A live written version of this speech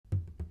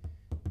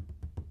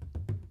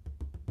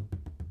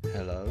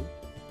Hello,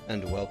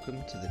 and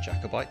welcome to the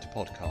Jacobite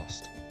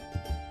Podcast.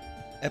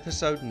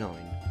 Episode 9,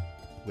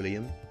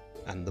 William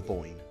and the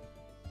Boyne.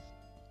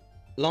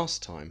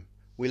 Last time,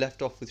 we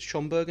left off with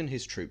Schomberg and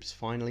his troops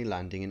finally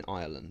landing in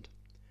Ireland.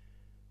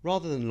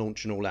 Rather than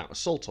launch an all-out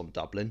assault on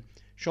Dublin,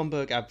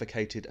 Schomberg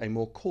advocated a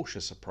more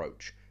cautious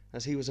approach,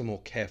 as he was a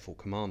more careful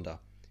commander,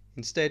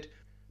 instead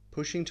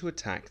pushing to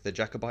attack the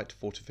Jacobite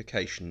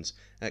fortifications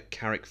at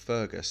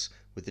Carrickfergus,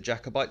 with the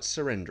Jacobites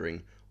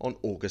surrendering on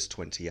August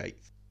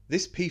 28th.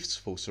 This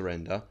peaceful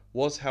surrender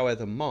was,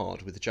 however,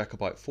 marred with the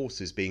Jacobite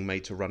forces being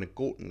made to run a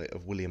gauntlet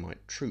of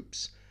Williamite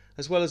troops,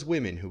 as well as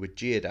women who were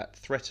jeered at,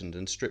 threatened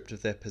and stripped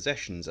of their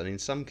possessions and in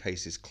some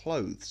cases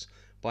clothes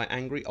by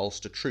angry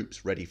Ulster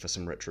troops ready for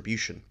some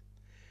retribution.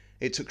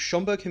 It took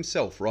Schomberg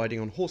himself riding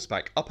on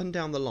horseback up and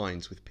down the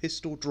lines with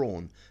pistol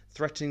drawn,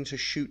 threatening to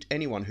shoot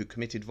anyone who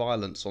committed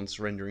violence on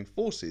surrendering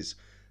forces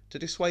to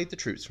dissuade the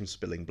troops from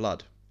spilling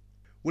blood.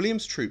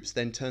 William's troops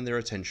then turned their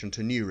attention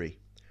to Newry,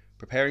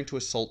 preparing to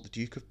assault the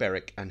Duke of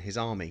Berwick and his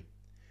army.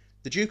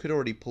 The Duke had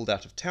already pulled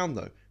out of town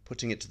though,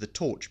 putting it to the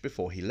torch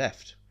before he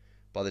left.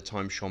 By the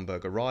time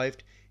Schomberg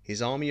arrived, his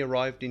army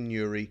arrived in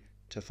Newry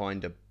to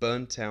find a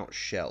burnt-out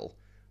shell,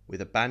 with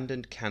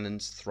abandoned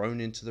cannons thrown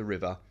into the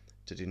river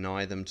to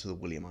deny them to the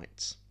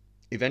Williamites.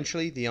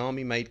 Eventually, the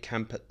army made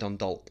camp at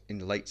Dundalk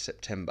in late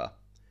September.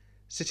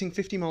 Sitting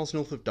 50 miles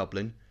north of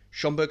Dublin,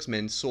 Schomberg's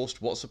men sourced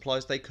what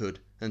supplies they could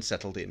and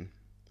settled in.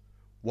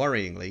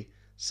 Worryingly,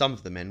 some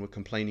of the men were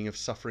complaining of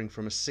suffering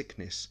from a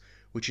sickness,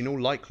 which in all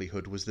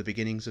likelihood was the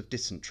beginnings of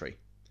dysentery.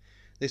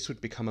 This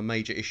would become a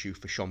major issue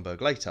for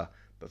Schomberg later,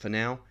 but for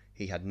now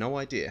he had no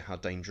idea how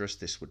dangerous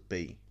this would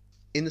be.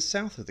 In the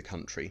south of the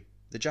country,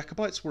 the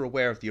Jacobites were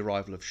aware of the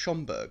arrival of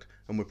Schomberg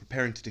and were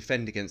preparing to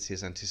defend against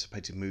his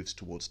anticipated moves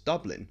towards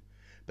Dublin,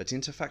 but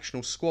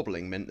interfactional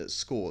squabbling meant that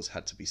scores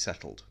had to be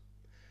settled.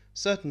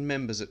 Certain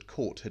members at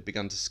court had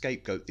begun to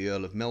scapegoat the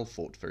Earl of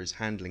Melfort for his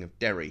handling of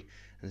Derry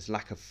and his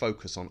lack of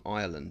focus on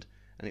Ireland,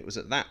 and it was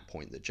at that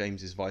point that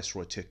James's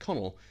Viceroy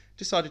Tyrconnell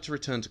decided to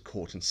return to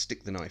court and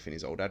stick the knife in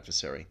his old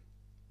adversary.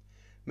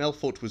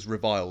 Melfort was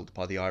reviled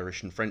by the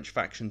Irish and French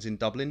factions in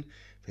Dublin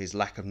for his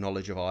lack of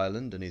knowledge of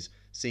Ireland and his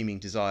seeming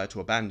desire to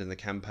abandon the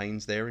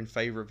campaigns there in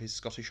favour of his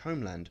Scottish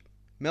homeland.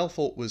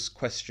 Melfort was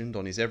questioned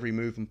on his every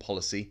move and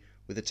policy,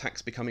 with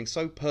attacks becoming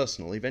so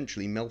personal.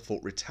 Eventually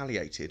Melfort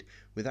retaliated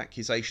with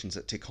accusations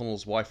that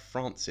Tyrconnell's wife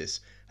Frances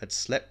had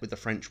slept with the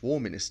French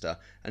War Minister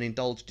and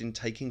indulged in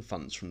taking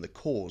funds from the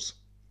cause.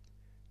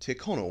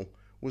 Tyrconnell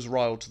was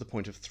riled to the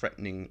point of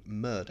threatening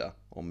murder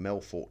on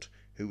Melfort,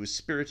 who was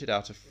spirited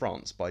out of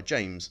France by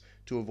James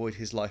to avoid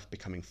his life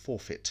becoming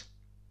forfeit.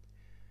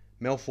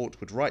 Melfort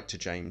would write to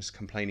James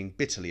complaining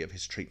bitterly of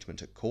his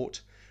treatment at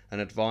court and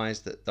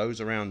advised that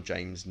those around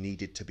James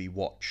needed to be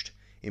watched,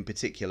 in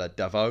particular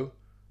Davos,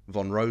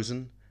 von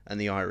Rosen and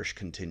the Irish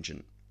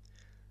contingent.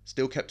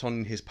 Still kept on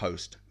in his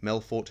post,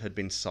 Melfort had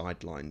been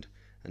sidelined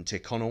and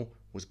Tyrconnell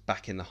was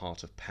back in the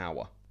heart of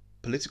power.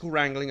 Political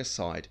wrangling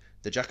aside,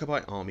 the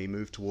Jacobite army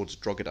moved towards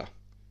Drogheda,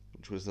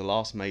 which was the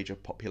last major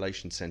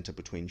population centre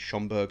between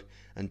Schomberg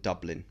and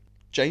Dublin.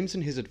 James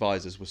and his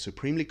advisers were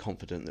supremely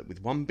confident that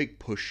with one big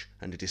push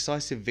and a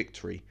decisive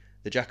victory,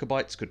 the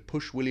Jacobites could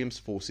push William's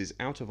forces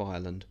out of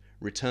Ireland,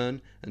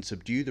 return and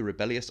subdue the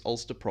rebellious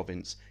Ulster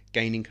province,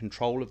 gaining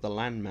control of the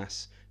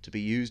landmass to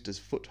be used as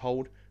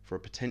foothold for a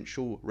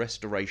potential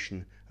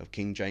restoration of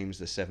King James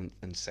VII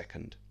and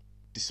II.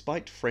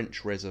 Despite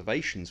French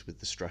reservations with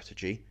the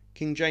strategy,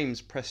 King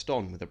James pressed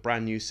on with a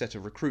brand new set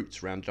of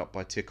recruits rounded up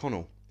by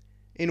Tyrconnell.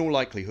 In all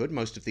likelihood,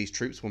 most of these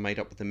troops were made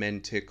up of the men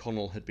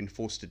Tyrconnell had been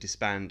forced to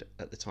disband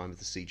at the time of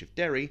the siege of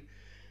Derry,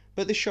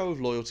 but this show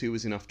of loyalty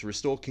was enough to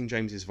restore King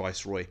James's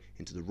viceroy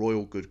into the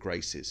royal good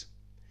graces.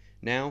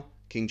 Now,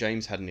 King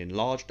James had an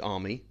enlarged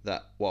army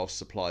that, whilst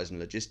supplies and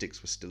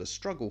logistics were still a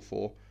struggle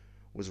for,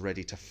 was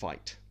ready to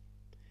fight.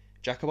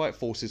 Jacobite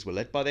forces were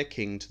led by their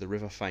king to the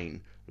River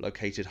Fane,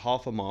 located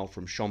half a mile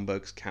from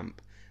Schomberg's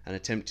camp, and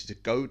attempted to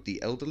goad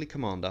the elderly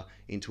commander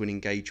into an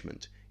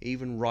engagement,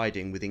 even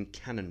riding within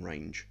cannon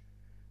range.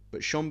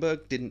 But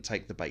Schomberg didn't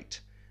take the bait,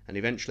 and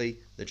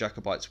eventually the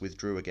Jacobites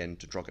withdrew again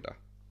to Drogheda.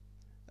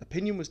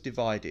 Opinion was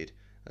divided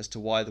as to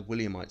why the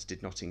Williamites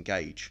did not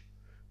engage,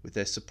 with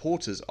their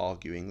supporters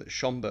arguing that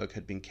Schomberg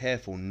had been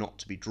careful not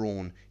to be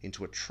drawn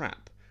into a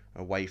trap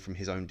away from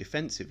his own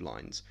defensive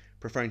lines,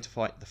 preferring to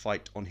fight the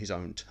fight on his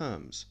own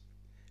terms.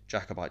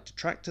 Jacobite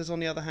detractors,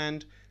 on the other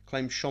hand,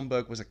 claimed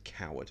Schomberg was a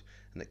coward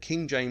and that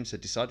King James had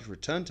decided to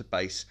return to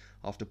base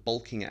after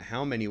balking at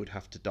how many would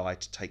have to die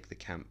to take the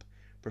camp,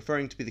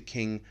 preferring to be the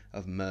king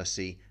of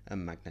mercy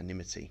and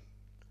magnanimity.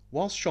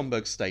 Whilst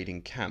Schomberg stayed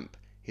in camp,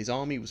 his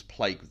army was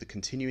plagued with the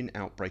continuing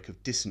outbreak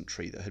of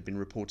dysentery that had been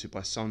reported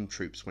by some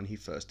troops when he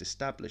first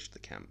established the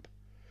camp.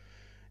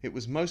 It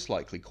was most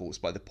likely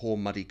caused by the poor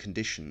muddy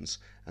conditions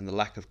and the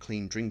lack of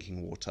clean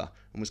drinking water,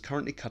 and was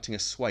currently cutting a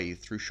swathe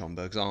through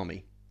Schomberg's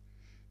army.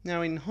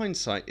 Now, in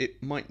hindsight,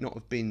 it might not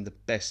have been the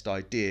best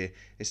idea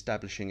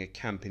establishing a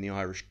camp in the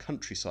Irish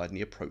countryside in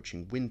the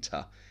approaching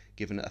winter,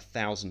 given that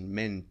 1,000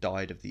 men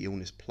died of the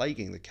illness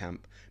plaguing the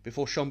camp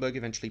before Schomberg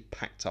eventually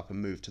packed up and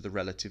moved to the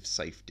relative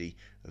safety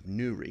of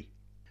Newry.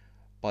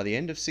 By the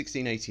end of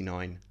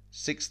 1689,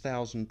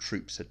 6,000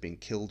 troops had been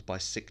killed by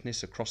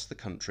sickness across the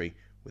country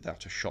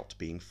without a shot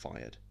being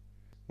fired.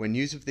 When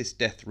news of this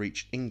death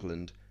reached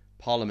England,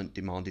 Parliament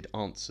demanded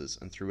answers,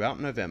 and throughout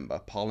November,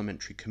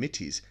 parliamentary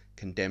committees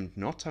condemned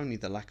not only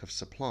the lack of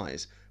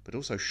supplies, but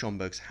also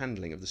Schomberg's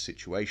handling of the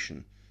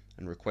situation,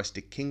 and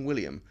requested King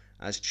William,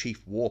 as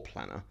chief war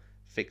planner,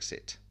 fix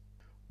it.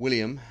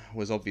 William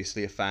was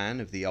obviously a fan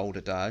of the old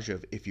adage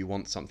of if you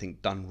want something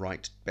done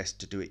right,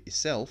 best to do it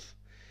yourself,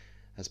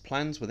 as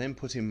plans were then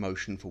put in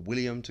motion for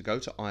William to go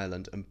to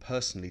Ireland and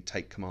personally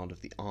take command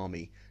of the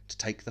army to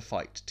take the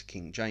fight to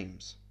King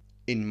James.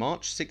 In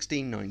March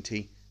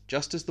 1690,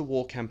 just as the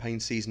war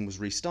campaign season was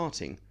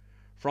restarting,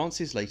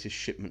 France's latest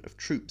shipment of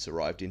troops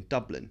arrived in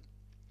Dublin.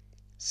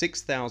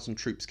 6,000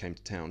 troops came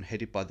to town,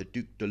 headed by the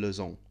Duc de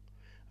Lauzon,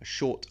 a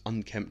short,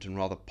 unkempt and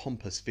rather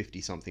pompous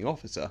 50-something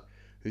officer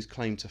whose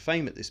claim to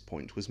fame at this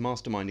point was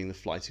masterminding the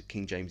flight of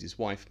King James's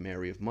wife,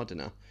 Mary of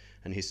Modena,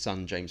 and his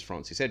son, James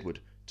Francis Edward,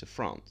 to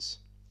France.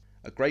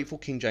 A grateful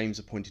King James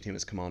appointed him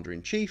as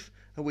commander-in-chief,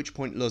 at which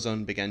point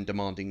Lauzon began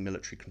demanding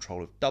military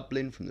control of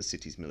Dublin from the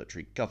city's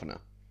military governor.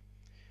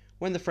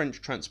 When the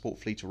French transport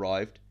fleet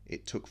arrived,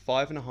 it took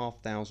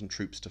 5,500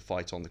 troops to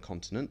fight on the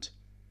continent,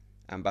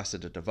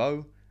 Ambassador de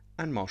Vaux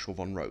and Marshal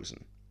von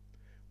Rosen.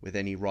 With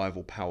any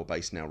rival power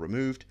base now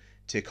removed,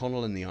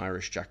 Tyrconnell and the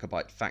Irish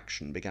Jacobite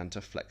faction began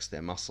to flex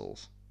their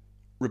muscles.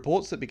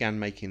 Reports that began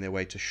making their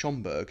way to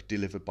Schomberg,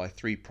 delivered by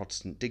 3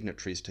 Protestant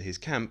dignitaries to his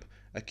camp,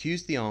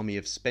 accused the army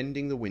of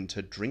spending the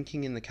winter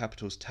drinking in the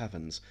capital's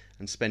taverns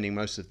and spending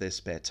most of their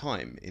spare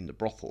time in the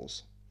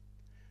brothels.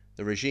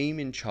 The regime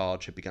in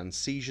charge had begun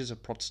seizures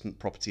of Protestant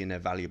property and their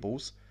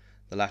valuables,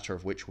 the latter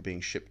of which were being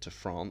shipped to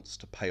France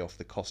to pay off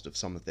the cost of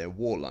some of their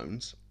war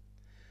loans.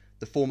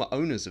 The former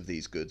owners of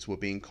these goods were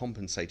being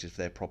compensated for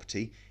their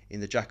property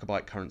in the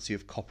Jacobite currency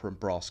of copper and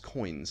brass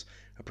coins,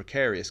 a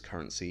precarious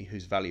currency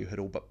whose value had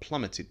all but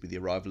plummeted with the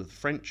arrival of the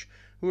French,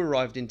 who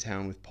arrived in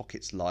town with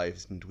pockets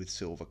lined with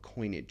silver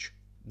coinage.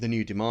 The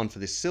new demand for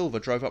this silver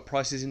drove up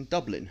prices in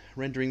Dublin,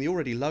 rendering the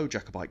already low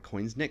Jacobite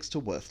coins next to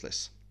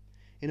worthless.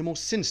 In a more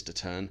sinister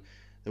turn,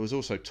 there was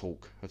also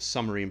talk of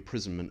summary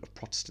imprisonment of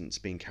Protestants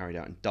being carried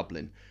out in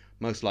Dublin,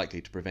 most likely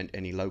to prevent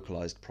any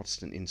localised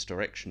Protestant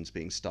insurrections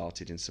being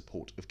started in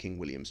support of King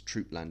William's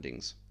troop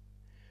landings.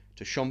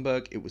 To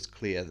Schomberg, it was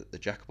clear that the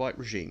Jacobite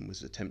regime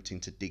was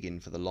attempting to dig in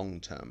for the long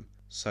term,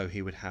 so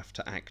he would have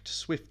to act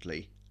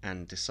swiftly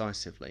and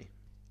decisively.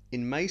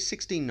 In May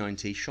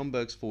 1690,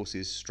 Schomberg's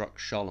forces struck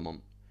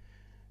Charlemont,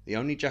 the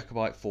only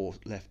Jacobite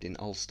fort left in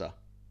Ulster.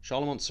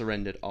 Charlemont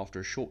surrendered after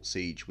a short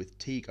siege, with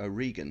Teague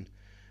O'Regan,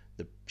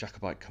 the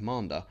Jacobite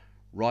commander,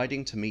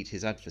 riding to meet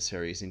his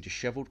adversaries in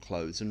dishevelled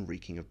clothes and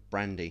reeking of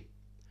brandy.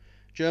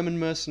 German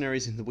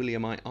mercenaries in the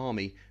Williamite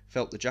army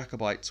felt the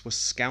Jacobites were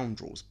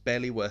scoundrels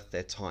barely worth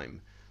their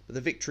time, but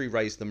the victory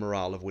raised the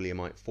morale of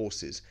Williamite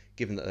forces,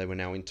 given that they were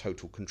now in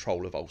total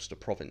control of Ulster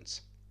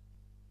province.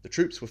 The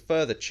troops were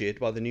further cheered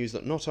by the news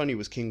that not only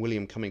was King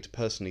William coming to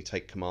personally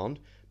take command,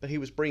 but he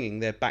was bringing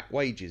their back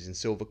wages in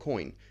silver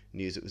coin,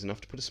 news that was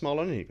enough to put a smile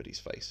on anybody's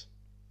face.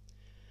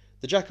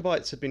 The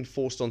Jacobites had been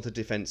forced onto the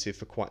defensive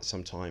for quite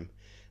some time,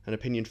 an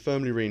opinion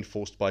firmly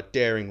reinforced by a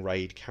daring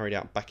raid carried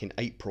out back in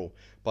April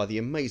by the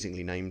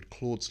amazingly named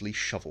Claudesley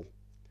Shovel,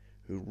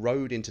 who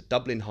rowed into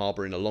Dublin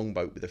harbour in a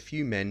longboat with a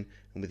few men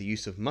and with the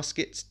use of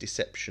muskets,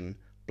 deception,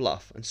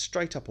 bluff and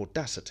straight-up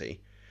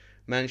audacity,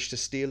 managed to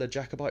steal a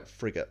Jacobite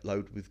frigate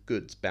loaded with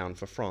goods bound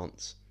for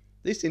France.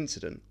 This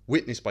incident,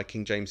 witnessed by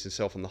King James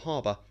himself on the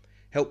harbour,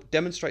 helped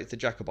demonstrate to the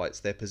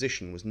Jacobites their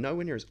position was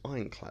nowhere near as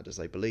ironclad as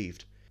they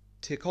believed.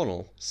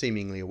 Tyrconnell,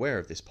 seemingly aware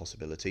of this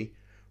possibility,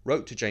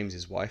 wrote to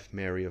James's wife,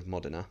 Mary of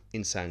Modena,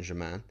 in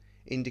Saint-Germain,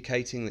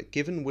 indicating that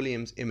given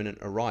William's imminent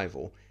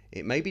arrival,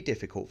 it may be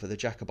difficult for the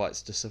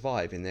Jacobites to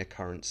survive in their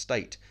current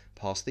state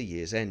past the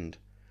year's end.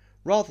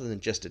 Rather than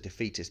just a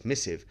defeatist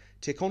missive,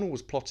 Tyrconnell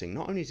was plotting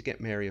not only to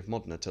get Mary of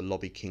Modena to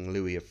lobby King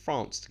Louis of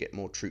France to get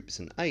more troops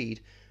and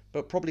aid,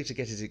 but probably to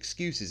get his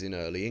excuses in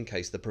early in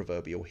case the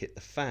proverbial hit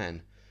the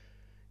fan.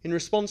 In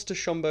response to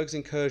Schomberg's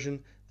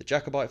incursion, the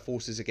Jacobite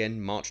forces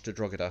again marched to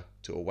Drogheda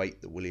to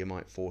await the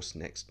Williamite force's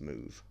next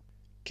move.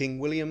 King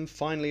William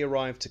finally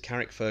arrived to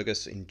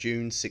Carrickfergus in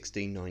June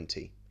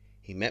 1690.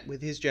 He met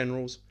with his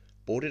generals,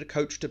 boarded a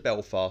coach to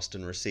Belfast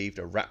and received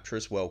a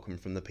rapturous welcome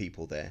from the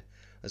people there,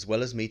 as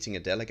well as meeting a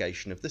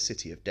delegation of the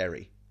city of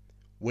Derry.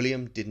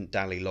 William didn't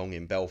dally long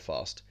in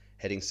Belfast,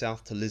 heading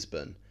south to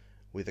Lisburn,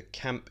 with a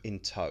camp in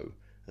tow,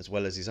 as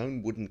well as his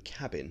own wooden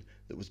cabin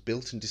that was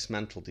built and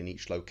dismantled in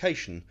each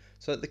location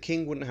so that the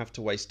king wouldn't have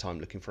to waste time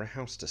looking for a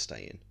house to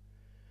stay in.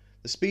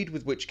 The speed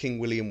with which King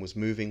William was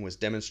moving was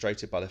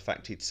demonstrated by the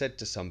fact he'd said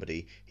to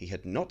somebody he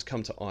had not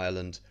come to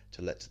Ireland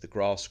to let the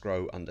grass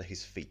grow under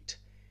his feet.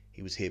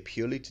 He was here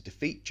purely to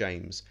defeat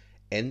James,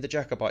 end the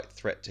Jacobite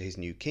threat to his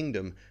new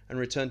kingdom, and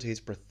return to his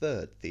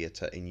preferred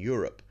theatre in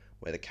Europe,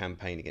 where the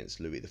campaign against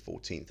Louis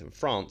XIV and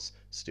France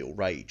still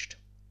raged.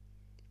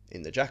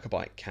 In the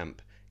Jacobite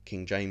camp,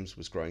 King James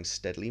was growing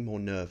steadily more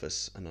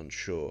nervous and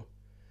unsure.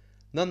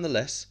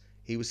 Nonetheless,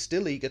 he was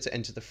still eager to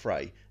enter the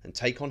fray and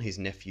take on his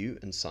nephew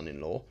and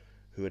son-in-law,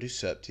 who had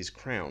usurped his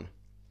crown.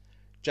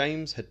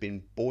 James had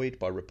been buoyed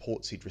by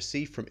reports he'd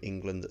received from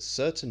England that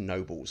certain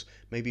nobles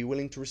may be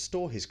willing to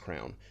restore his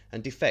crown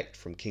and defect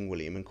from King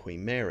William and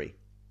Queen Mary.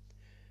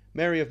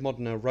 Mary of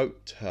Modena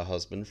wrote to her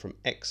husband from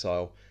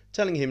exile,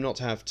 telling him not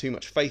to have too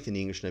much faith in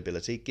the English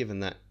nobility, given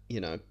that,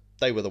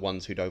 they were the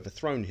ones who'd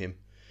overthrown him.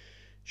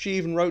 She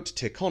even wrote to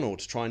Tyrconnell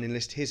to try and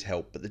enlist his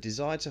help, but the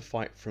desire to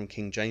fight from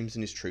King James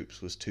and his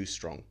troops was too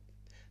strong.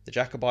 The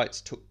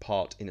Jacobites took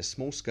part in a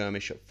small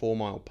skirmish at 4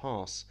 Mile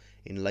Pass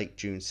in late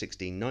June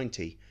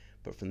 1690,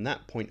 but from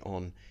that point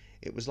on,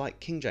 it was like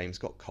King James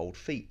got cold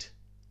feet.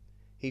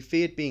 He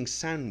feared being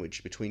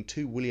sandwiched between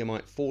two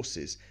Williamite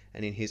forces,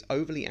 and in his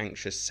overly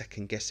anxious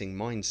second-guessing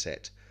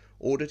mindset,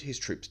 ordered his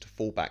troops to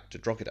fall back to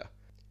Drogheda,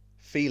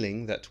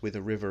 feeling that with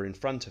a river in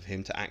front of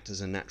him to act as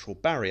a natural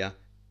barrier,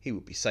 he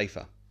would be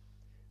safer.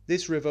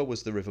 This river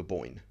was the River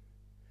Boyne.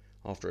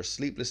 After a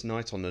sleepless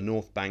night on the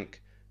north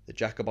bank, the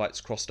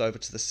Jacobites crossed over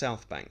to the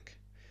south bank,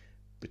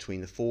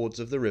 between the fords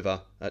of the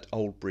river at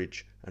Old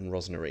Bridge and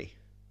Rosnaree.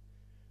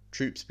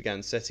 Troops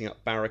began setting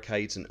up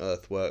barricades and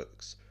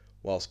earthworks,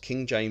 whilst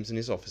King James and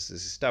his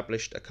officers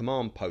established a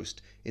command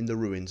post in the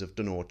ruins of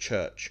Donore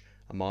Church,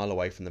 a mile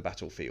away from the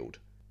battlefield.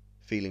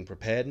 Feeling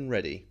prepared and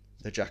ready,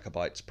 the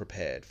Jacobites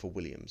prepared for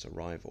William's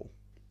arrival.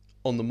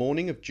 On the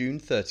morning of June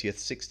 30th,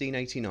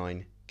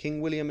 1689,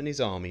 King William and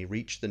his army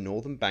reached the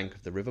northern bank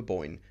of the River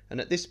Boyne,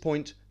 and at this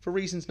point, for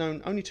reasons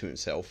known only to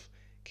himself,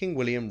 King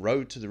William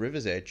rode to the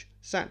river's edge,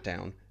 sat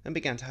down, and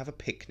began to have a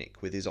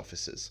picnic with his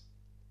officers.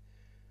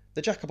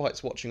 The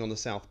Jacobites watching on the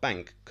south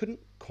bank couldn't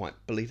quite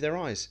believe their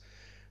eyes,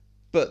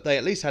 but they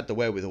at least had the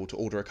wherewithal to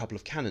order a couple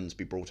of cannons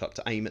be brought up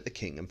to aim at the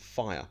king and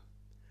fire.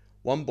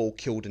 One ball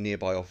killed a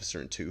nearby officer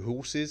and 2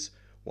 horses,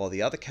 while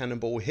the other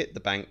cannonball hit the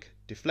bank,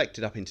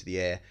 deflected up into the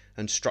air,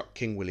 and struck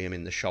King William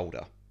in the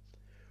shoulder.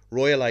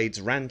 Royal aides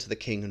ran to the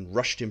king and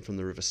rushed him from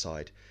the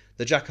riverside.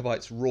 The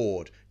Jacobites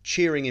roared,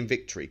 cheering in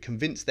victory,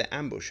 convinced their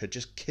ambush had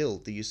just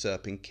killed the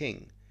usurping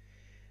king.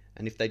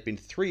 And if they'd been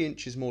 3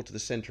 inches more to the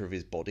centre of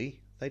his body,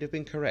 they'd have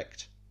been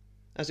correct.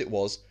 As it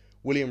was,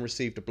 William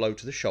received a blow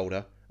to the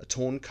shoulder, a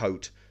torn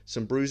coat,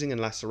 some bruising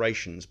and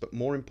lacerations, but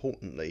more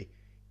importantly,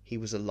 he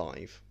was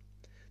alive.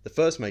 The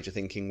first major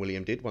thing King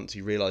William did once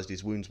he realised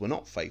his wounds were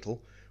not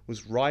fatal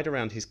was ride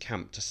around his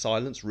camp to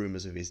silence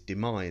rumours of his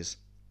demise.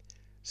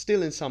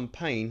 Still in some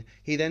pain,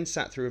 he then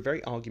sat through a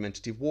very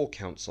argumentative war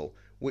council,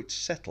 which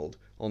settled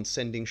on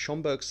sending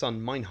Schomberg's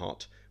son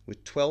Meinhard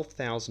with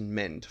 12,000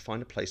 men to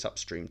find a place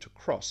upstream to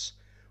cross,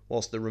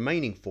 whilst the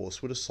remaining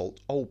force would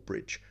assault Old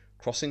Bridge,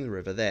 crossing the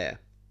river there.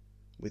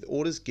 With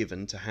orders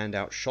given to hand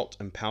out shot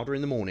and powder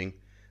in the morning,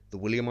 the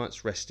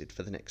Williamites rested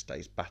for the next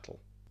day's battle.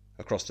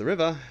 Across the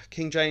river,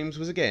 King James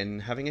was again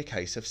having a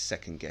case of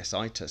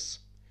second-guess-itis.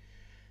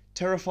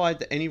 Terrified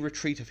that any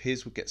retreat of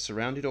his would get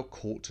surrounded or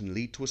caught and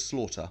lead to a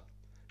slaughter,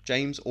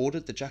 James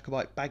ordered the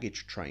Jacobite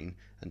baggage train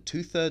and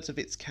 2/3 of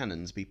its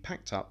cannons be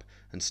packed up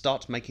and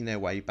start making their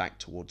way back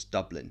towards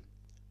Dublin.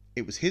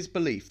 It was his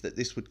belief that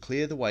this would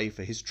clear the way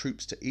for his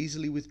troops to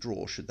easily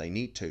withdraw should they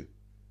need to.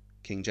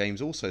 King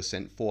James also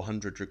sent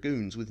 400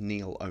 dragoons with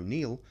Neil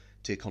O'Neill,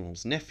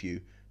 Tyrconnell's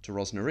nephew, to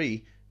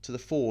Rosnaree to the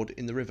ford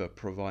in the river,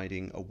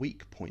 providing a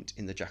weak point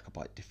in the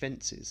Jacobite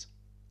defences.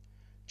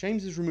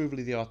 James's removal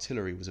of the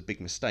artillery was a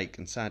big mistake,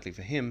 and sadly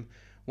for him,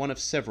 one of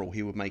several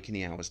he would make in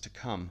the hours to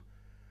come.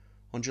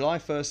 On July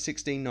 1st,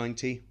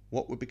 1690,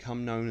 what would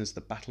become known as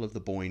the Battle of the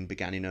Boyne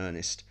began in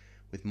earnest,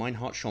 with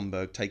Meinhard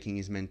Schomberg taking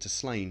his men to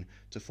Slane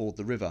to ford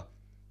the river,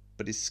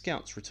 but his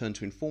scouts returned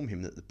to inform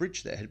him that the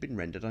bridge there had been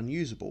rendered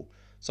unusable,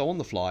 so on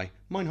the fly,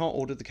 Meinhard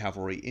ordered the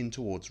cavalry in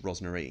towards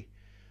Rosnaree,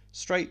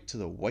 straight to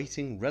the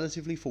waiting,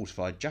 relatively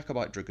fortified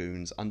Jacobite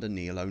dragoons under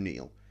Neil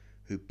O'Neill,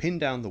 who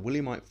pinned down the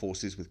Williamite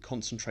forces with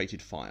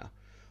concentrated fire,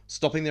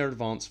 stopping their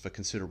advance for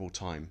considerable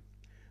time.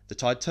 The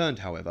tide turned,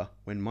 however,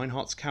 when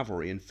Meinhardt's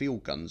cavalry and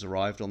field guns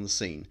arrived on the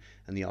scene,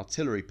 and the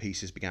artillery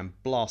pieces began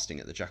blasting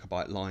at the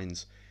Jacobite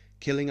lines,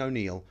 killing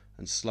O'Neill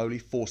and slowly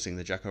forcing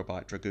the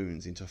Jacobite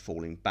dragoons into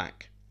falling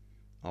back.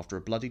 After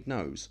a bloodied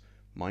nose,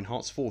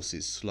 Meinhardt's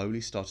forces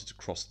slowly started to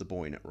cross the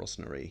Boyne at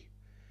Rosnaree.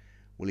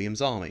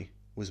 William's army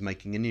was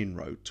making an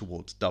inroad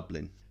towards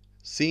Dublin.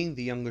 Seeing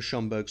the younger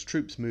Schomberg's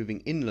troops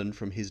moving inland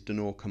from his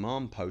Donore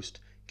command post,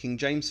 King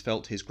James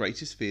felt his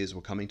greatest fears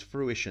were coming to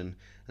fruition,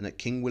 and that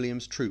King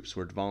William's troops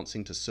were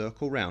advancing to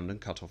circle round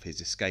and cut off his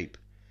escape.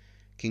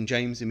 King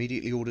James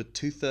immediately ordered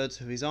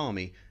 2/3 of his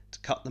army to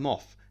cut them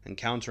off and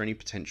counter any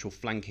potential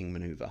flanking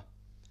manoeuvre.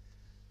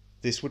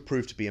 This would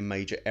prove to be a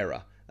major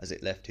error, as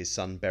it left his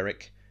son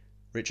Berwick,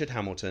 Richard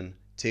Hamilton,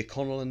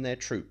 Tyrconnell and their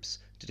troops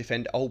to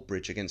defend Old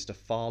Bridge against a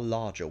far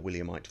larger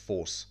Williamite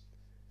force.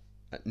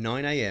 At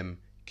 9 a.m,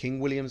 King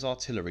William's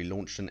artillery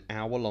launched an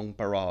hour-long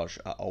barrage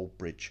at Old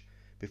Bridge,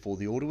 before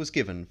the order was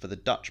given for the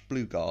Dutch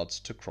Blue Guards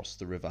to cross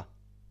the river.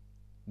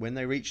 When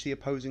they reached the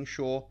opposing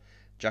shore,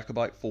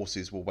 Jacobite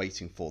forces were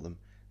waiting for them,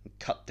 and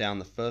cut down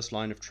the first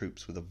line of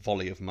troops with a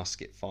volley of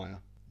musket fire.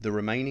 The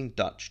remaining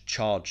Dutch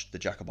charged the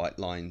Jacobite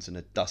lines, and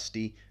a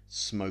dusty,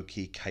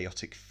 smoky,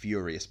 chaotic,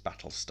 furious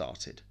battle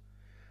started.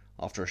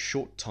 After a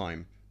short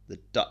time, the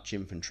Dutch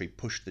infantry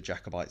pushed the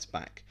Jacobites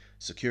back,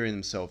 securing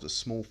themselves a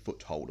small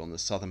foothold on the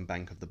southern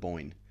bank of the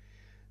Boyne.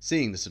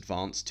 Seeing this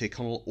advance,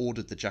 Tyrconnel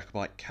ordered the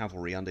Jacobite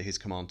cavalry under his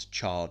command to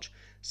charge,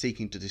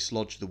 seeking to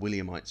dislodge the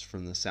Williamites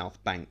from the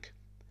south bank.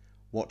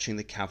 Watching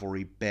the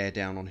cavalry bear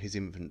down on his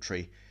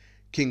infantry,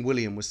 King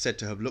William was said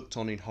to have looked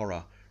on in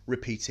horror,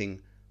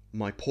 repeating,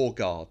 "My poor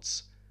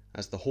guards,"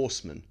 as the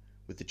horsemen,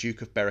 with the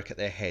Duke of Berwick at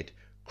their head,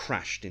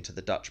 crashed into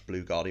the Dutch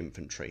Blue Guard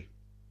infantry.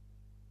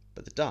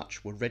 But the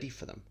Dutch were ready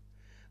for them,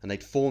 and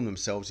they'd formed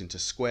themselves into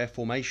square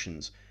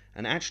formations,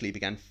 and actually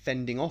began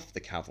fending off the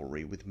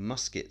cavalry with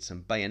muskets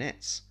and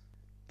bayonets.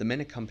 The men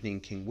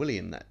accompanying King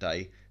William that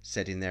day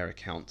said in their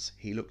accounts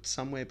he looked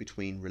somewhere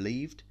between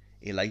relieved,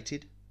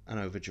 elated, and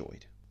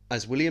overjoyed.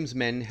 As William's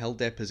men held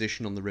their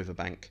position on the river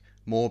bank,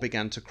 more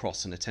began to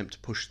cross and attempt to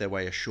push their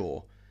way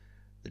ashore.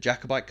 The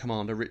Jacobite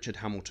commander Richard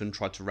Hamilton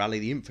tried to rally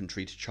the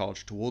infantry to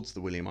charge towards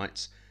the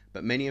Williamites,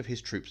 but many of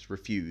his troops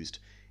refused,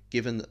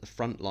 given that the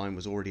front line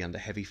was already under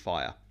heavy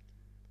fire.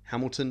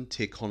 Hamilton,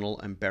 Tyrconnel,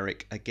 and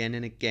Berwick again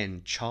and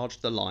again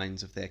charged the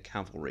lines of their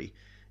cavalry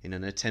in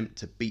an attempt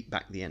to beat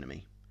back the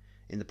enemy.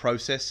 In the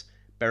process,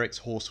 Berwick's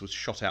horse was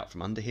shot out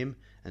from under him,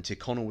 and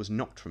Tyrconnel was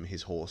knocked from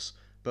his horse,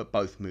 but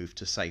both moved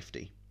to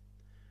safety.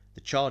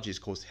 The charges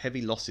caused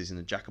heavy losses in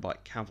the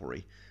Jacobite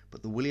cavalry,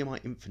 but the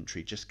Williamite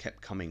infantry just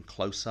kept coming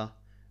closer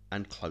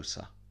and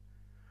closer.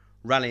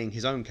 Rallying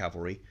his own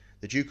cavalry,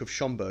 the Duke of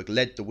Schomberg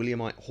led the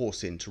Williamite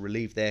horse in to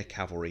relieve their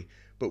cavalry,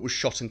 but was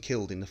shot and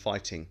killed in the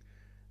fighting,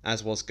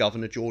 as was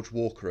Governor George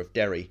Walker of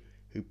Derry,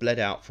 who bled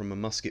out from a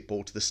musket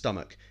ball to the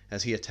stomach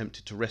as he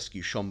attempted to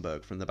rescue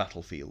Schomberg from the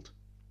battlefield.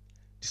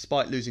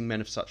 Despite losing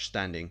men of such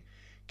standing,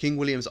 King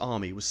William's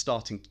army was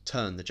starting to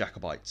turn the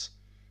Jacobites.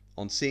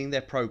 On seeing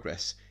their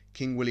progress,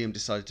 King William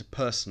decided to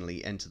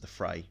personally enter the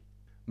fray.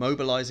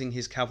 Mobilising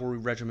his cavalry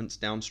regiments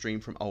downstream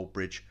from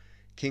Oldbridge,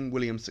 King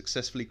William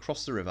successfully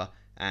crossed the river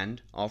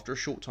and, after a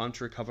short time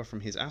to recover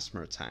from his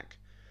asthma attack,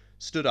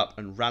 stood up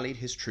and rallied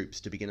his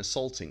troops to begin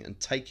assaulting and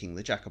taking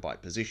the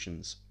Jacobite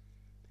positions.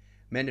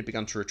 Men had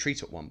begun to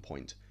retreat at one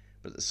point,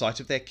 but at the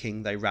sight of their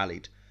king they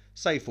rallied,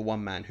 save for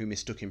one man who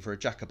mistook him for a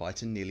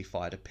Jacobite and nearly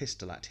fired a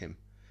pistol at him.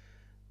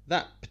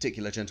 That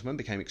particular gentleman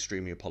became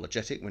extremely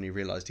apologetic when he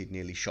realised he'd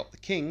nearly shot the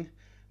king,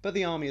 but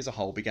the army as a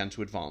whole began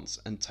to advance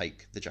and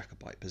take the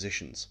Jacobite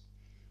positions.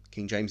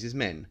 King James's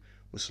men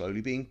were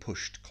slowly being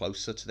pushed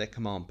closer to their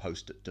command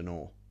post at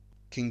Dunor.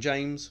 King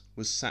James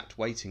was sat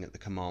waiting at the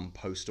command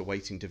post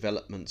awaiting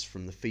developments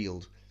from the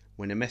field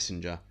when a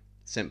messenger,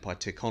 sent by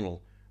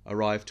Tyrconnel,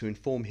 arrived to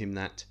inform him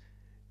that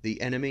the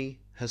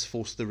enemy has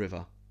forced the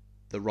river,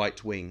 the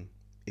right wing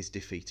is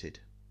defeated.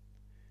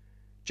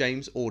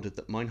 James ordered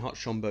that Meinhart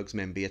Schomberg's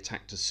men be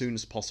attacked as soon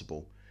as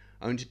possible,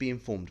 only to be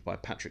informed by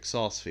Patrick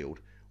Sarsfield,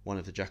 one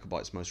of the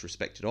Jacobites' most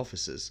respected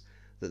officers,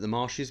 that the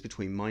marshes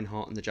between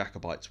Meinhart and the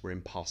Jacobites were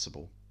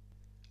impassable.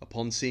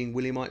 Upon seeing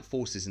Williamite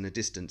forces in the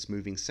distance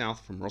moving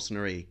south from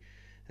Rossnerie,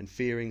 and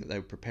fearing that they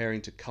were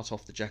preparing to cut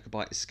off the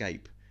Jacobite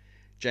escape,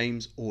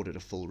 James ordered a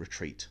full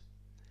retreat.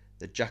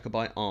 The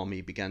Jacobite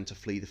army began to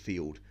flee the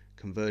field,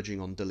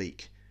 converging on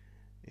Deleek,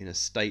 in a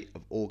state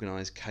of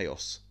organised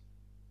chaos.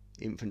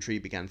 Infantry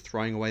began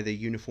throwing away their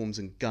uniforms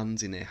and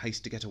guns in their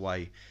haste to get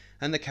away,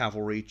 and the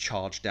cavalry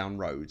charged down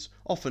roads,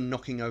 often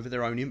knocking over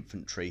their own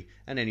infantry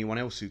and anyone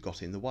else who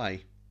got in the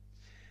way.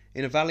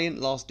 In a valiant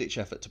last-ditch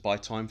effort to buy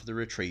time for the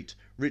retreat,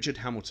 Richard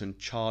Hamilton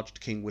charged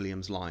King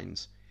William's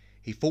lines.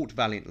 He fought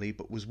valiantly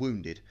but was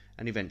wounded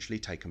and eventually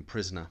taken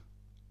prisoner.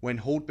 When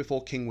hauled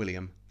before King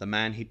William, the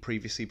man he'd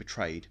previously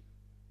betrayed,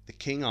 the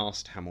king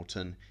asked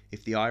Hamilton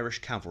if the Irish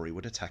cavalry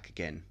would attack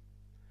again.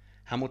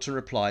 Hamilton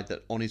replied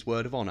that on his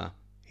word of honour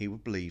he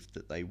would believe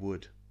that they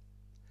would,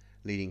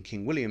 leading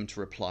King William to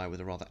reply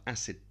with a rather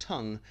acid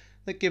tongue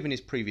that given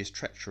his previous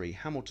treachery,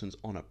 Hamilton's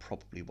honour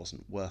probably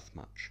wasn't worth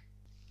much.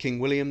 King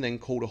William then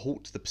called a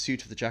halt to the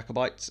pursuit of the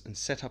Jacobites and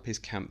set up his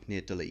camp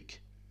near Deleek.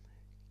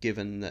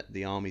 Given that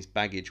the army's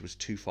baggage was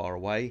too far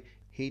away,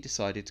 he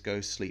decided to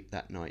go sleep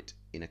that night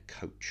in a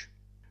coach.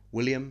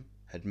 William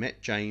had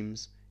met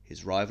James,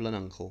 his rival and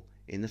uncle,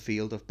 in the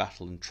field of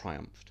battle and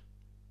triumphed.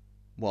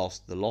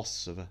 Whilst the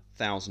loss of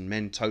 1,000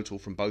 men total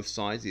from both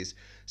sides is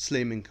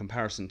slim in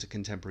comparison to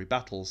contemporary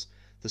battles,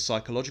 the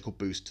psychological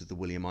boost to the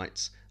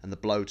Williamites and the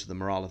blow to the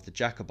morale of the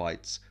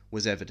Jacobites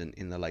was evident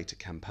in the later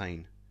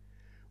campaign.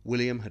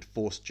 William had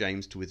forced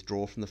James to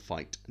withdraw from the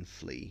fight and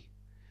flee.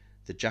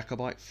 The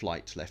Jacobite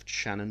flight left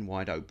Shannon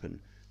wide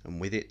open,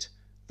 and with it,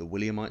 the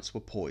Williamites were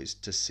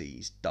poised to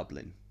seize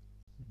Dublin.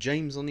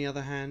 James, on the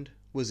other hand,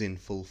 was in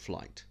full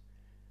flight.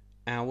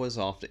 Hours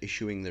after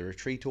issuing the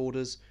retreat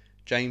orders,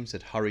 James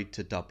had hurried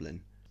to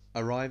Dublin.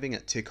 Arriving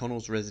at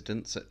Tyrconnel's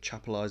residence at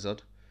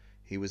Chapelizod,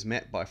 he was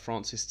met by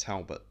Frances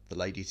Talbot, the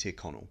Lady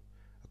Tyrconnel.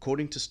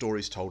 According to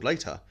stories told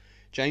later,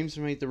 James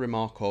made the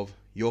remark of,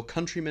 "Your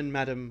countryman,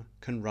 madam,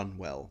 can run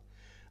well,"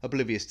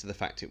 oblivious to the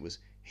fact it was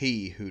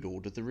he who'd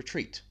ordered the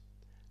retreat.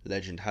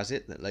 Legend has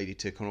it that Lady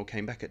Tyrconnell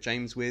came back at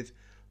James with,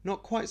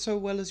 "Not quite so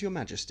well as your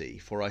Majesty,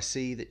 for I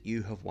see that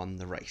you have won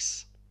the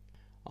race."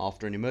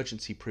 After an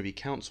emergency Privy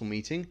Council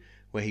meeting,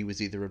 where he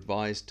was either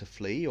advised to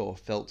flee or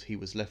felt he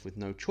was left with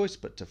no choice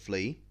but to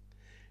flee,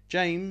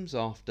 James,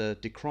 after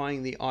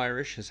decrying the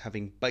Irish as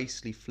having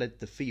basely fled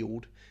the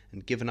field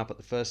and given up at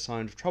the first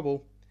sign of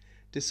trouble,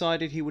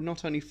 decided he would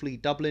not only flee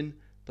Dublin,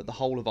 but the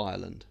whole of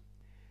Ireland.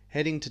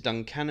 Heading to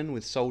Duncannon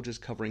with soldiers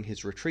covering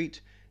his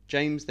retreat,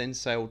 James then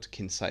sailed to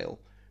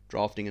Kinsale,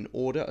 drafting an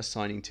order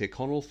assigning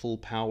Tyrconnell full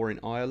power in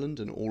Ireland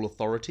and all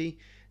authority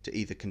to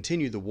either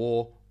continue the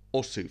war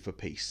or sue for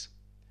peace.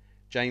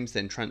 James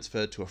then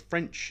transferred to a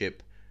French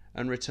ship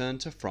and returned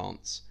to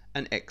France,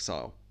 an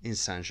exile in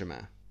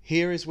Saint-Germain.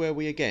 Here is where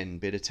we again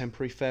bid a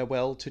temporary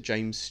farewell to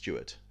James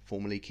Stuart,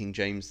 formerly King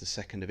James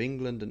II of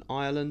England and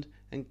Ireland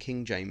and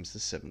King James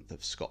VII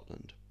of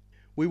Scotland.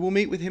 We will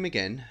meet with him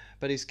again,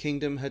 but his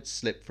kingdom had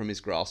slipped from his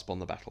grasp on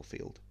the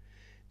battlefield.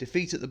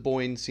 Defeat at the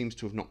Boyne seems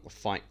to have knocked the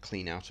fight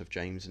clean out of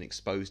James and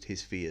exposed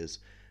his fears,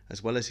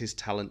 as well as his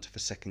talent for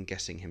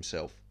second-guessing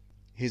himself.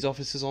 His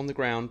officers on the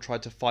ground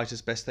tried to fight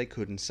as best they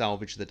could and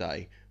salvage the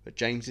day, but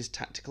James's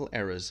tactical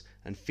errors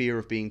and fear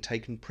of being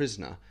taken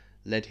prisoner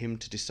led him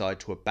to decide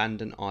to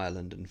abandon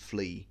Ireland and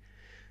flee,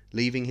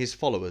 leaving his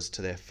followers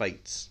to their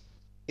fates.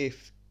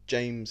 If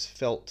James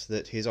felt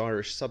that his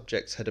Irish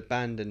subjects had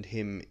abandoned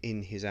him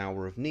in his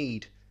hour of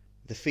need,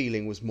 the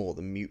feeling was more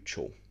than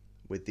mutual,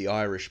 with the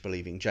Irish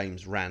believing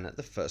James ran at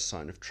the first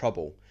sign of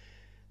trouble.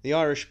 The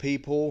Irish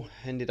people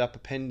ended up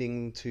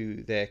appending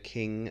to their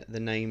king the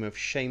name of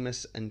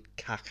Seamus and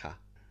Cacha,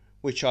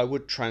 which I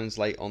would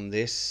translate on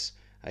this,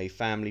 a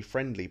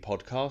family-friendly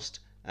podcast,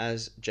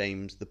 as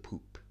James the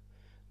Poop,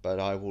 but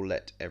I will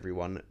let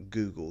everyone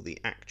Google the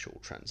actual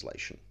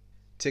translation.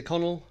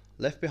 Tyrconnell,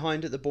 left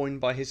behind at the Boyne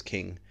by his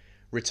king,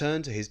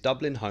 returned to his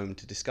Dublin home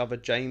to discover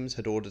James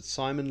had ordered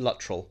Simon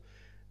Luttrell,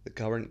 the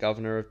current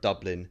governor of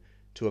Dublin,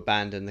 to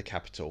abandon the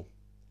capital.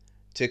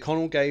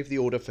 Tyrconnell gave the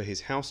order for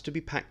his house to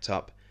be packed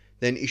up,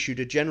 then issued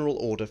a general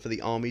order for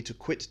the army to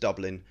quit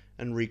Dublin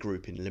and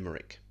regroup in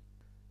Limerick.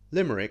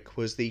 Limerick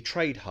was the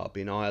trade hub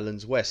in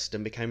Ireland's west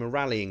and became a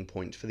rallying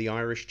point for the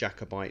Irish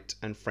Jacobite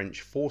and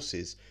French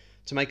forces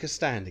to make a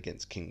stand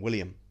against King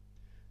William.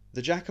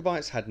 The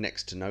Jacobites had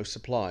next to no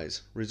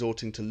supplies,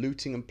 resorting to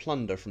looting and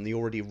plunder from the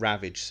already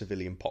ravaged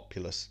civilian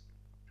populace.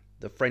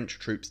 The French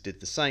troops did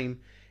the same,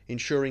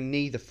 ensuring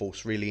neither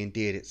force really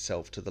endeared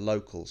itself to the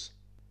locals.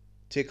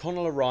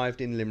 Tyrconnell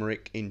arrived in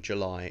Limerick in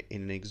July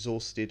in an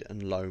exhausted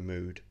and low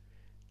mood.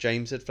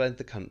 James had fled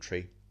the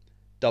country.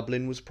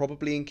 Dublin was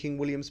probably in King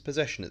William's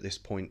possession at this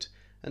point,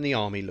 and the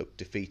army looked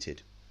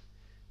defeated.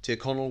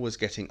 Tyrconnell was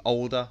getting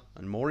older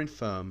and more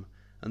infirm,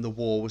 and the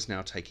war was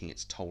now taking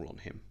its toll on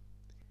him.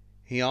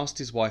 He asked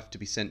his wife to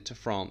be sent to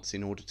France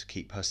in order to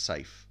keep her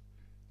safe.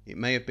 It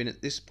may have been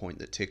at this point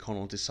that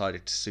Tyrconnell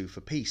decided to sue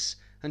for peace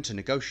and to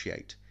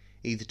negotiate,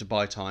 either to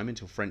buy time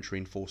until French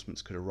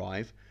reinforcements could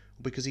arrive,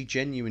 or because he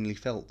genuinely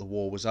felt the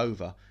war was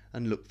over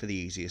and looked for the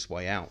easiest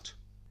way out.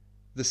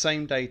 The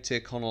same day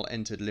Tyrconnell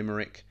entered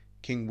Limerick,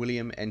 King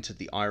William entered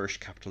the Irish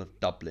capital of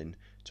Dublin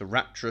to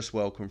rapturous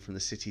welcome from the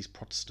city's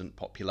Protestant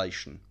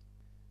population.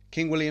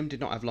 King William did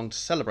not have long to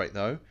celebrate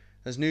though,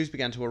 as news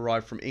began to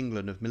arrive from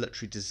England of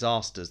military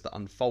disasters that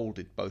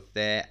unfolded both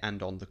there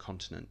and on the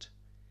continent.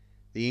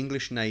 The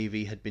English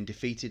navy had been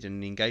defeated in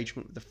an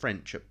engagement with the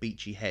French at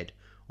Beachy Head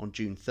on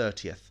June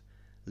 30th,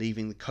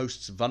 leaving the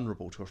coasts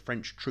vulnerable to a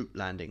French troop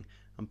landing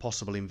and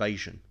possible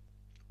invasion.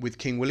 With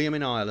King William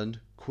in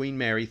Ireland, Queen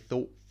Mary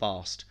thought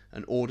fast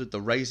and ordered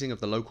the raising of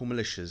the local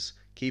militias,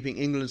 keeping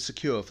England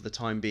secure for the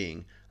time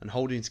being and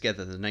holding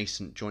together the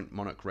nascent joint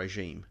monarch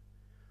regime.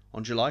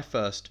 On July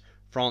 1st,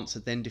 France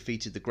had then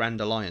defeated the Grand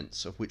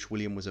Alliance, of which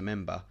William was a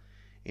member,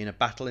 in a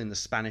battle in the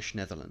Spanish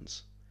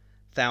Netherlands.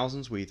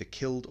 Thousands were either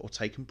killed or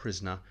taken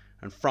prisoner,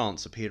 and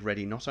France appeared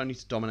ready not only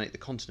to dominate the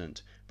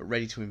continent, but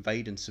ready to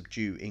invade and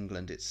subdue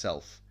England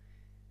itself.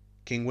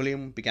 King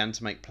William began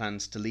to make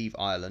plans to leave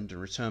Ireland and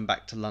return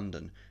back to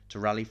London to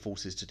rally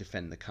forces to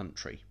defend the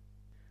country.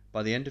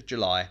 By the end of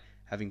July,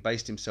 having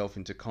based himself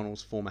in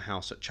Tyrconnell's former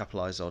house at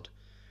Chapelizod,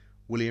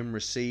 William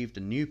received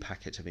a new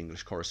packet of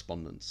English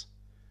correspondence.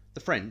 The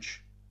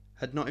French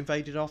had not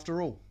invaded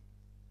after all.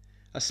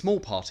 A small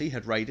party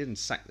had raided and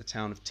sacked the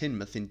town of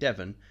Teignmouth in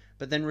Devon,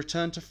 but then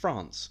returned to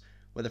France,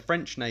 where the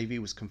French navy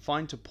was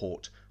confined to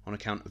port on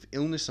account of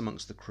illness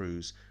amongst the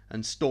crews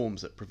and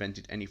storms that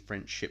prevented any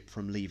French ship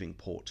from leaving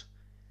port.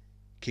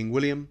 King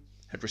William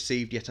had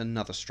received yet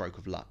another stroke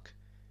of luck.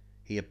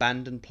 He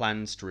abandoned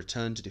plans to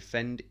return to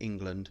defend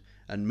England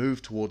and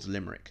moved towards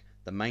Limerick,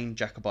 the main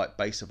Jacobite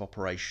base of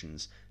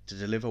operations, to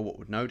deliver what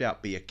would no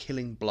doubt be a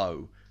killing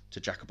blow to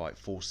Jacobite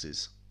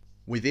forces.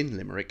 Within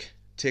Limerick,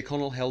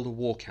 Tyrconnell held a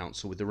war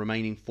council with the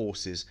remaining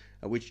forces,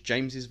 at which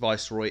James's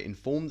viceroy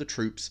informed the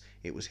troops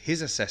it was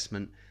his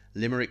assessment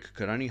Limerick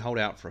could only hold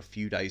out for a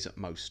few days at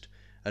most,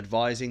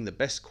 advising the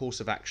best course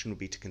of action would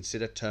be to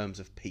consider terms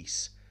of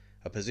peace,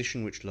 a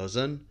position which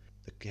Lauzun,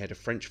 the head of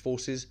French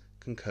forces,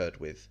 concurred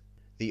with.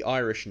 The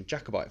Irish and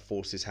Jacobite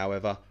forces,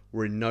 however,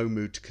 were in no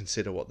mood to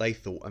consider what they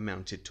thought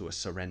amounted to a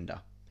surrender.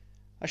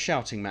 A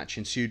shouting match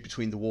ensued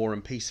between the War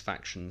and Peace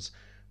factions,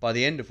 by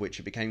the end of which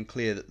it became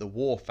clear that the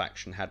War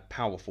faction had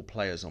powerful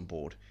players on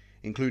board,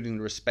 including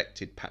the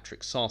respected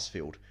Patrick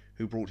Sarsfield,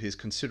 who brought his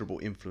considerable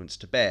influence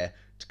to bear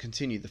to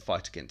continue the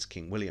fight against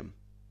King William.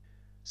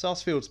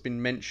 Sarsfield's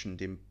been mentioned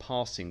in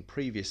passing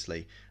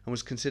previously and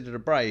was considered a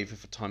brave,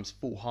 if at times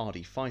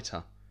foolhardy,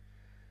 fighter.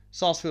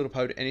 Sarsfield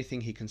opposed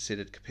anything he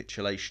considered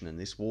capitulation, and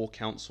this war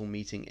council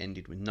meeting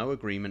ended with no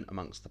agreement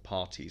amongst the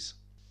parties.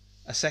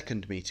 A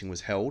second meeting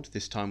was held,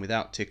 this time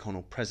without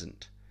Tyrconnell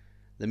present.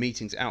 The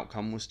meeting's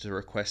outcome was to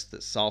request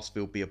that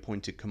Sarsfield be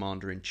appointed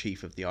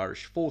Commander-in-Chief of the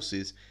Irish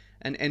forces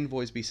and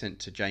envoys be sent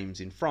to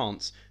James in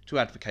France to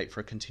advocate for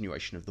a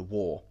continuation of the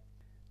war.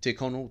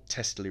 Tyrconnell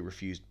testily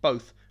refused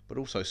both, but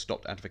also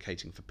stopped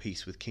advocating for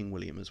peace with King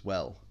William as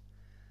well.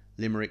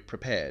 Limerick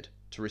prepared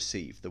to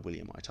receive the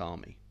Williamite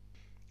army.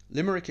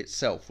 Limerick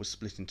itself was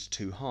split into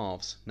two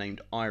halves, named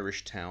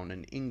Irish Town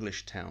and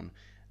English Town,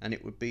 and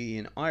it would be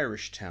in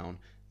Irish Town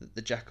that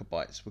the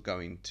Jacobites were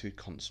going to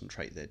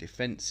concentrate their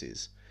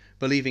defences,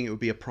 believing it would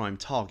be a prime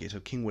target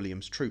of King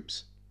William's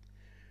troops.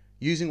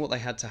 Using what they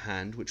had to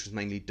hand, which was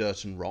mainly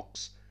dirt and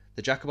rocks,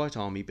 the Jacobite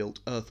army built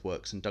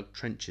earthworks and dug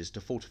trenches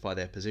to fortify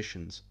their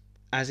positions.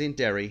 As in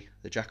Derry,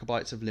 the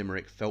Jacobites of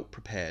Limerick felt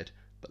prepared,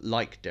 but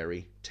like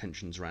Derry,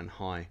 tensions ran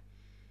high.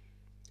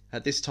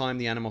 At this time,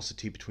 the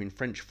animosity between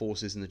French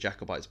forces and the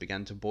Jacobites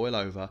began to boil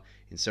over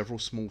in several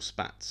small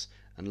spats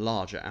and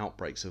larger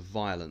outbreaks of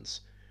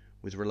violence,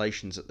 with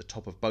relations at the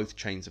top of both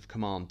chains of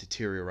command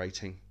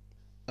deteriorating.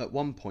 At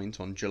one point,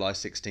 on July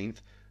 16th,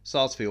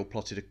 Sarsfield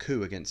plotted a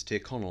coup against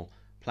Tyrconnell,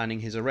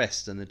 planning his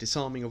arrest and the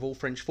disarming of all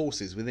French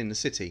forces within the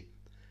city.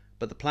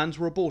 But the plans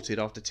were aborted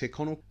after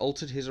Tyrconnell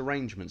altered his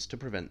arrangements to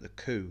prevent the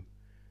coup.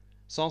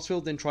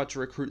 Sarsfield then tried to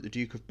recruit the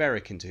Duke of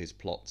Berwick into his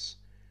plots.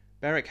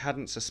 Berwick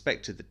hadn't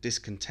suspected that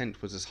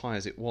discontent was as high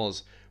as it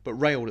was, but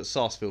railed at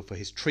Sarsfield for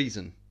his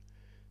treason.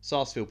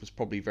 Sarsfield was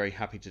probably very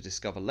happy to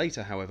discover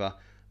later, however,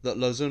 that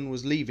Lauzun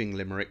was leaving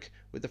Limerick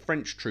with the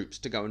French troops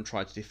to go and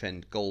try to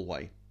defend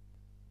Galway.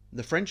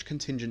 The French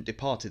contingent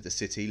departed the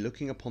city,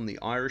 looking upon the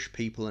Irish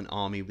people and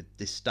army with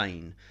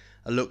disdain,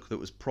 a look that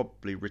was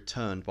probably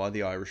returned by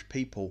the Irish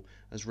people,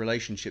 as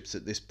relationships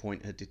at this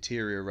point had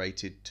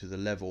deteriorated to the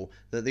level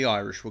that the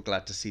Irish were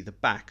glad to see the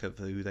back of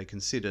who they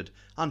considered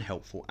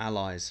unhelpful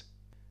allies.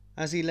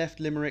 As he left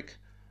Limerick,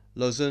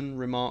 Lauzun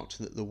remarked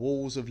that the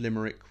walls of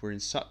Limerick were in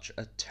such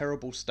a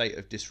terrible state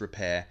of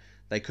disrepair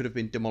they could have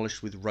been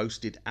demolished with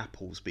roasted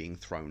apples being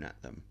thrown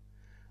at them.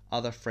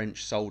 Other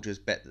French soldiers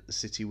bet that the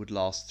city would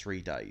last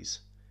 3 days.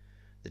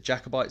 The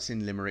Jacobites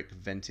in Limerick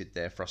vented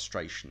their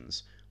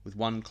frustrations, with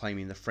one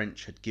claiming the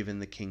French had given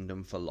the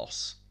kingdom for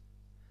loss.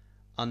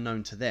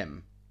 Unknown to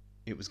them,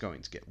 it was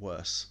going to get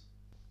worse.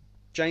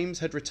 James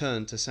had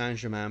returned to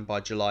Saint-Germain by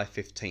July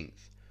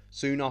 15th,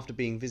 soon after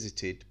being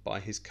visited by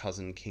his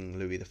cousin King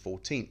Louis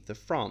XIV of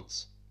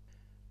France.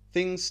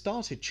 Things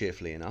started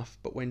cheerfully enough,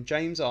 but when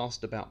James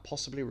asked about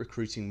possibly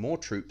recruiting more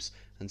troops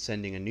and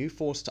sending a new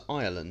force to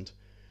Ireland,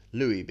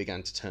 Louis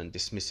began to turn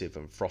dismissive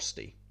and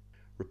frosty.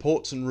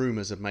 Reports and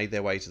rumours had made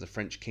their way to the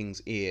French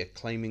king's ear,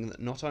 claiming that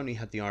not only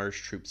had the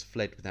Irish troops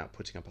fled without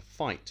putting up a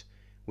fight,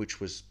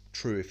 which was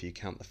true if you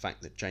count the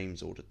fact that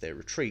James ordered their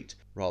retreat,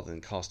 rather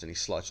than cast any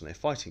slight on their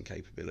fighting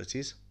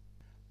capabilities,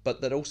 but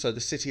that also the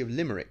city of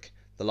Limerick,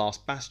 the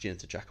last bastion of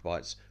the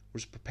Jacobites,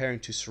 was preparing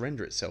to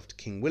surrender itself to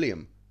King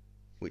William,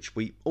 which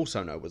we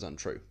also know was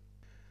untrue.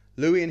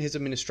 Louis and his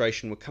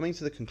administration were coming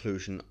to the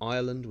conclusion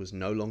Ireland was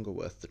no longer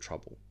worth the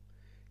trouble.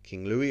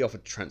 King Louis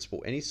offered to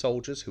transport any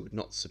soldiers who would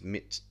not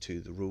submit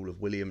to the rule of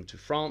William to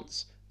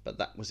France, but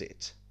that was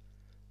it.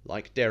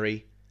 Like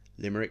Derry,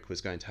 Limerick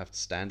was going to have to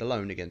stand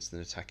alone against an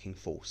attacking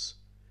force.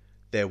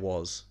 There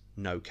was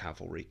no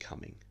cavalry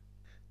coming.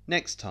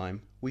 Next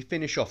time, we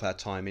finish off our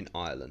time in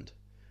Ireland.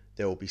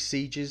 There will be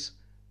sieges,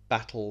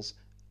 battles,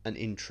 and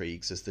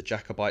intrigues as the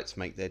Jacobites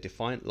make their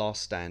defiant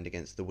last stand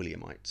against the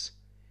Williamites.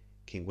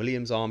 King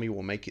William's army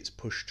will make its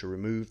push to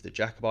remove the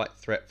Jacobite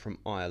threat from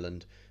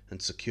Ireland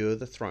and secure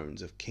the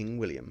thrones of King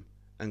William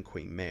and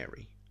Queen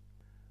Mary.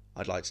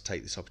 I'd like to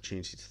take this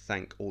opportunity to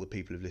thank all the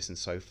people who've listened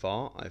so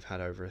far. I've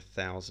had over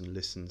 1,000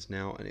 listens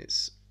now, and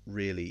it's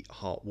really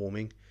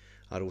heartwarming.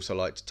 I'd also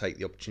like to take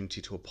the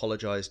opportunity to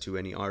apologise to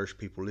any Irish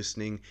people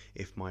listening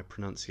if my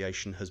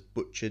pronunciation has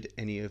butchered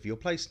any of your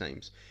place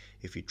names.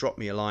 If you drop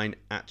me a line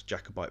at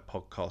Jacobite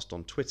Podcast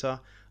on Twitter,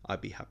 I'd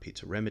be happy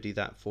to remedy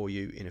that for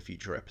you in a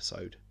future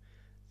episode.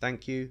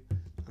 Thank you,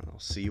 and I'll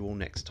see you all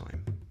next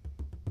time.